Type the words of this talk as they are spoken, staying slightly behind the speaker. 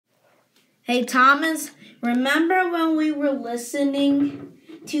Hey Thomas, remember when we were listening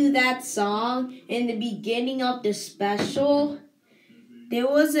to that song in the beginning of the special? There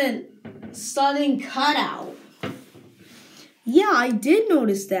was a sudden cutout. Yeah, I did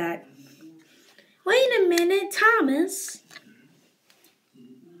notice that. Wait a minute, Thomas.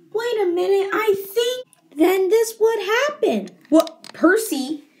 Wait a minute, I think then this would happen. What,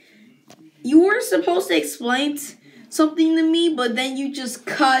 Percy? You were supposed to explain something to me, but then you just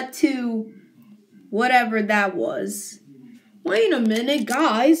cut to whatever that was. Wait a minute,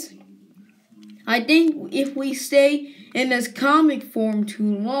 guys. I think if we stay in this comic form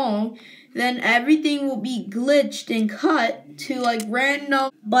too long, then everything will be glitched and cut to like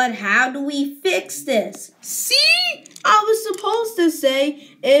random. But how do we fix this? See? I was supposed to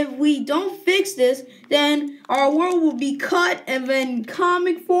say if we don't fix this, then our world will be cut and then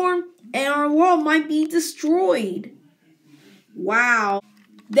comic form and our world might be destroyed. Wow.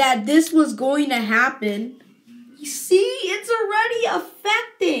 That this was going to happen. You see, it's already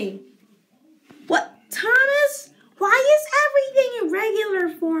affecting. What, Thomas? Why is everything in regular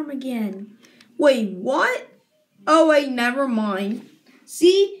form again? Wait, what? Oh, wait, never mind.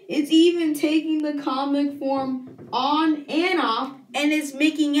 See, it's even taking the comic form on and off, and it's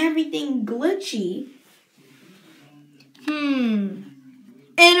making everything glitchy. And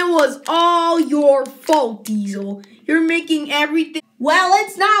it was all your fault, Diesel. You're making everything... Well,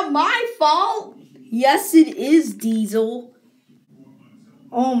 it's not my fault. Yes, it is, Diesel.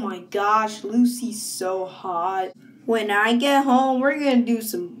 Oh my gosh, Lucy's so hot. When I get home, we're gonna do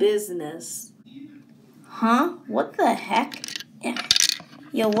some business. Huh? What the heck?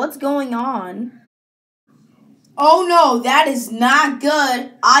 Yo, what's going on? Oh no, that is not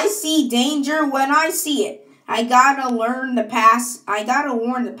good. I see danger when I see it. I gotta warn the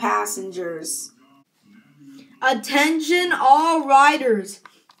passengers. Attention all riders.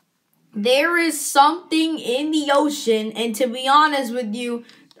 There is something in the ocean, and to be honest with you,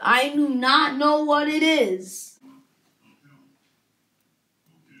 I do not know what it is.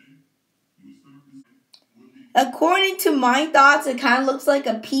 According to my thoughts, it kind of looks like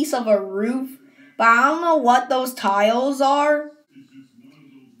a piece of a roof, but I don't know what those tiles are.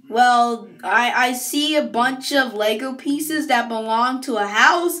 Well, I see a bunch of Lego pieces that belong to a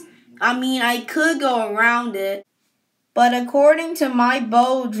house. I mean, I could go around it. But according to my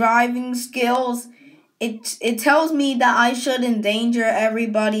boat driving skills, it tells me that I should endanger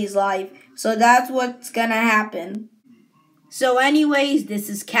everybody's life. So that's what's gonna happen. So anyways, this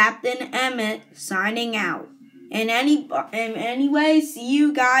is Captain Emmett signing out. And anyway, see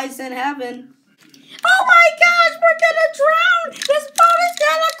you guys in heaven. Oh my gosh, we're gonna drown! This boat is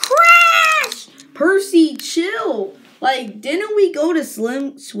gonna crash! Percy, chill. Like, didn't we go to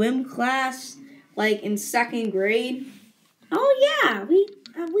swim class, like, in 2nd grade? Oh yeah, we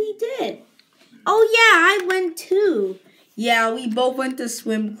did. Oh yeah, I went too. Yeah, we both went to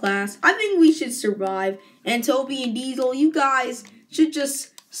swim class. I think we should survive. And Toby and Diesel, you guys should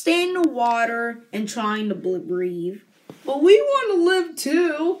just stay in the water and trying to breathe. But we want to live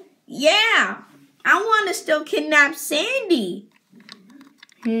too. Yeah, I want to still kidnap Sandy.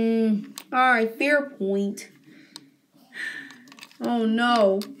 Alright, fair point. Oh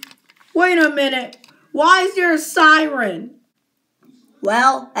no. Wait a minute. Why is there a siren?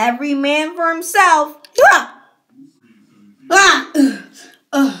 Well, every man for himself.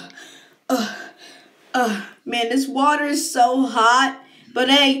 Man, this water is so hot. But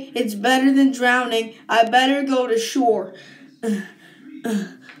hey, it's better than drowning. I better go to shore.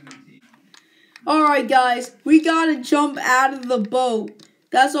 Alright guys, we gotta jump out of the boat.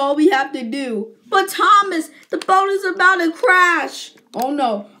 That's all we have to do. But Thomas, the boat is about to crash. Oh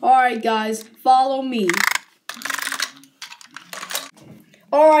no. Alright guys, follow me.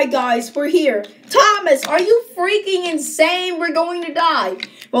 Alright guys, we're here. Thomas, are you freaking insane? We're going to die.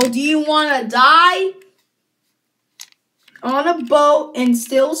 Well, do you want to die on a boat and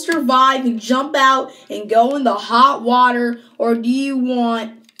still survive and jump out and go in the hot water, or do you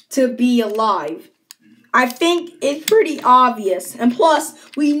want to be alive? I think it's pretty obvious. And plus,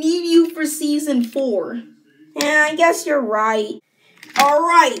 we need you for season 4. Yeah, I guess you're right.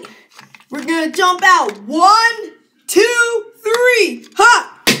 Alright, we're gonna jump out. 1, 2, 3.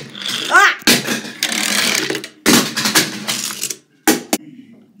 Ha! Ah!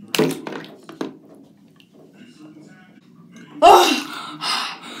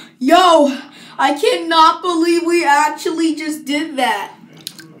 Oh, yo, I cannot believe we actually just did that.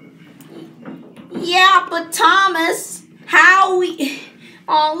 Yeah, but Thomas, how we...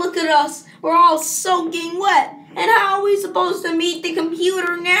 Oh, look at us. We're all soaking wet. And how are we supposed to meet the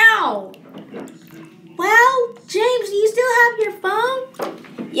computer now? Well, James, do you still have your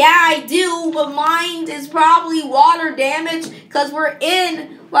phone? Yeah, I do, but mine is probably water damage because we're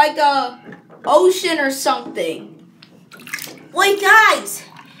in like a ocean or something. Wait, guys!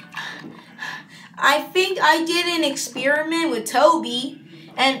 I think I did an experiment with Toby,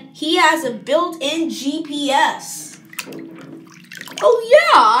 and he has a built-in GPS. Oh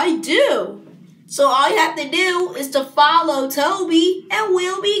yeah, I do. So all you have to do is to follow Toby, and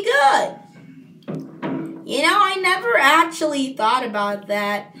we'll be good. You know, I never actually thought about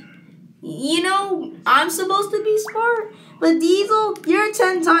that. You know, I'm supposed to be smart, but Diesel, you're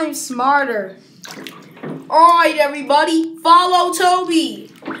 10 times smarter. Alright, everybody, follow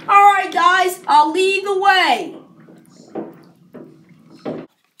Toby. Alright, guys, I'll lead the way.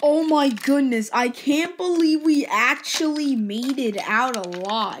 Oh my goodness, I can't believe we actually made it out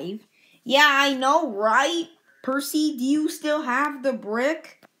alive. Yeah, I know, right? Percy, do you still have the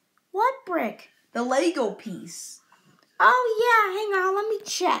brick? What brick? The Lego piece. Oh yeah, hang on, let me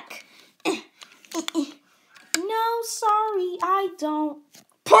check. No, sorry, I don't.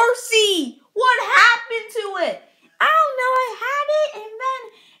 Percy! What happened to it? I don't know, I had it and then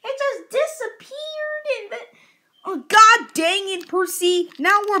it just disappeared and then... Oh, God dang it, Percy.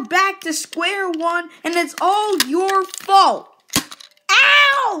 Now we're back to square one and it's all your fault.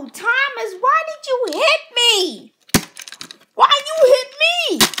 Ow! Thomas, why did you hit me? Why you hit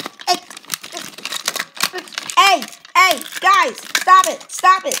me? Hey, guys, stop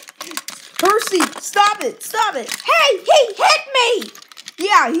it. Percy, stop it. Hey, he hit me.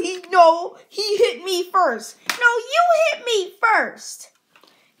 Yeah, he hit me first. No, you hit me first.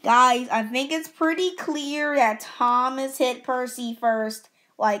 Guys, I think it's pretty clear that Thomas hit Percy first.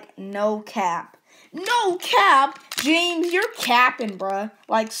 Like, no cap. No cap? James, you're capping, bruh.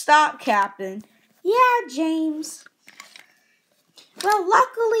 Like, stop capping. Yeah, James. Well,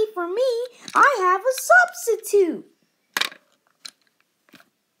 luckily for me, I have a substitute.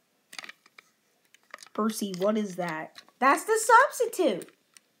 Percy, what is that? That's the substitute.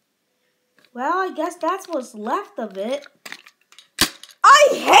 Well, I guess that's what's left of it. I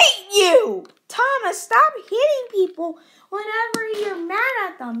hate you! Thomas, stop hitting people whenever you're mad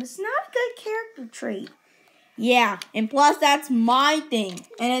at them. It's not a good character trait. Yeah, and plus that's my thing,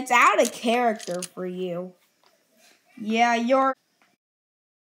 and it's out of character for you. Yeah, you're...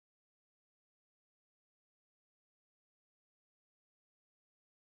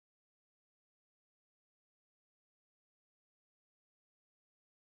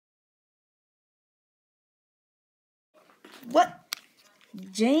 What?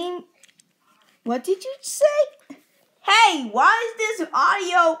 James, what did you say? Hey, why is this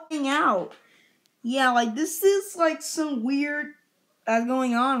audio going out? Yeah, like this is like some weird that's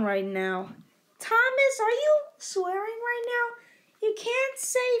going on right now. Thomas, are you swearing right now? You can't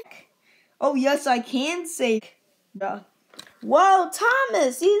say... Oh, yes, I can say... Whoa,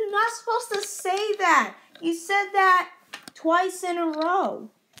 Thomas, you're not supposed to say that. You said that twice in a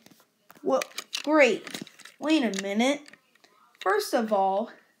row. Well, great. Wait a minute. First of all,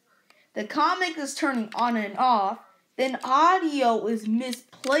 the comic is turning on and off. Then audio is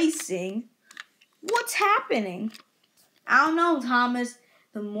misplacing. What's happening? I don't know, Thomas.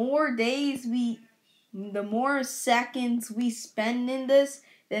 The more seconds we spend in this,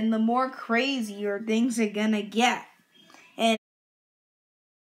 then the more crazier things are gonna get. And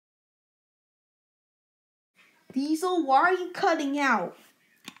Diesel, why are you cutting out?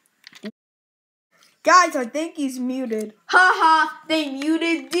 Guys, I think he's muted. Haha, they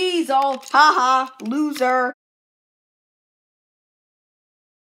muted Diesel. Haha, loser.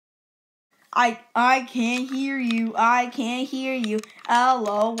 I can't hear you.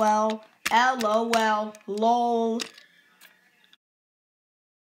 LOL. Lol.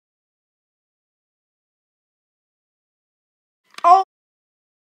 Oh,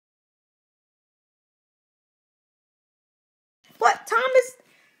 what, Thomas?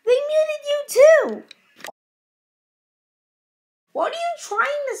 They muted you too. What are you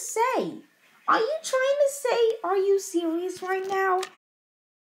trying to say? Are you trying to say, are you serious right now?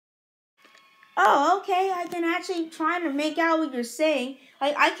 Oh, okay, I can actually try to make out what you're saying.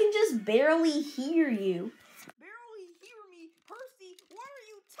 I can just barely hear you. Barely hear me? Percy, what are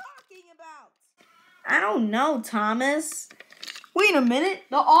you talking about? I don't know, Thomas. Wait a minute,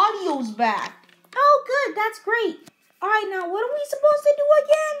 the audio's back. Oh, good, that's great. All right, now what are we supposed to do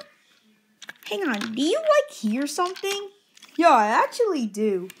again? Hang on, do you, like, hear something? Yeah, I actually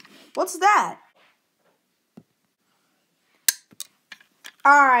do. What's that?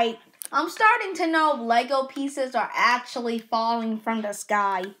 Alright, I'm starting to know Lego pieces are actually falling from the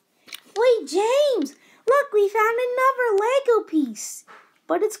sky. Wait, James! Look, we found another Lego piece.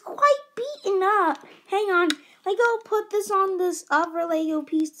 But it's quite beaten up. Hang on, I go put this on this other Lego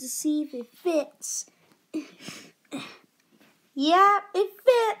piece to see if it fits. Yeah, it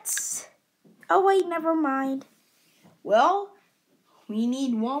fits. Oh wait, never mind. Well, we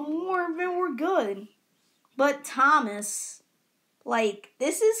need one more and then we're good. But Thomas,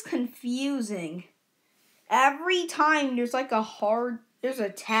 this is confusing. Every time there's there's a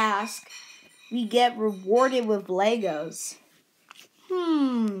task, we get rewarded with Legos.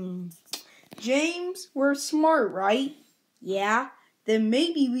 James, we're smart, right? Yeah, then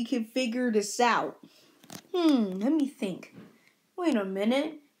maybe we can figure this out. Let me think. Wait a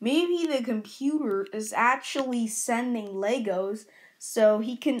minute. Maybe the computer is actually sending Legos so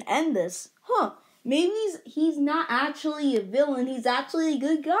he can end this. Maybe he's not actually a villain, he's actually a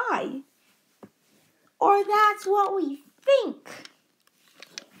good guy. Or that's what we think.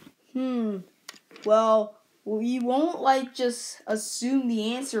 Well, we won't just assume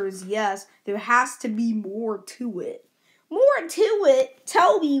the answer is yes. There has to be more to it. More to it?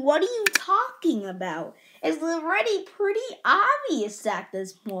 Toby, what are you talking about? It's already pretty obvious at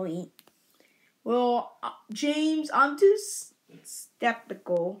this point. Well, James, I'm too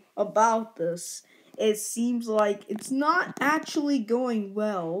skeptical about this. It seems like it's not actually going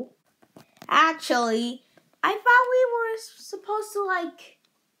well. Actually, I thought we were supposed to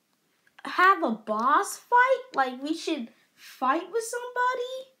have a boss fight? We should fight with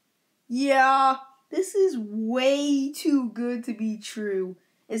somebody? Yeah, this is way too good to be true.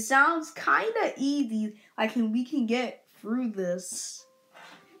 It sounds kinda easy, we can get through this.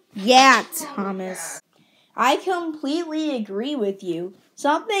 Yeah, Thomas. I completely agree with you.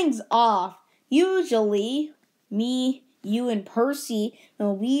 Something's off. Usually, me, you, and Percy,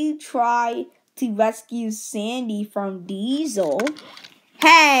 when we try to rescue Sandy from Diesel,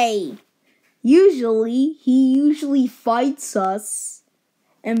 hey! He usually fights us.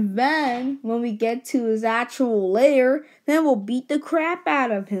 And then, when we get to his actual lair, then we'll beat the crap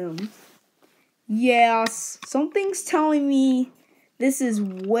out of him. Yes, something's telling me this is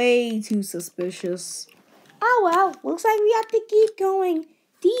way too suspicious. Oh well, looks like we have to keep going.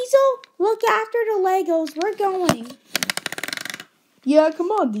 Diesel, look after the Legos. We're going. Yeah, come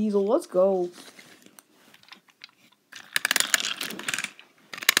on, Diesel, let's go.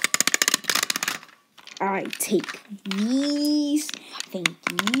 Alright, take these. Thank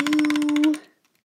you.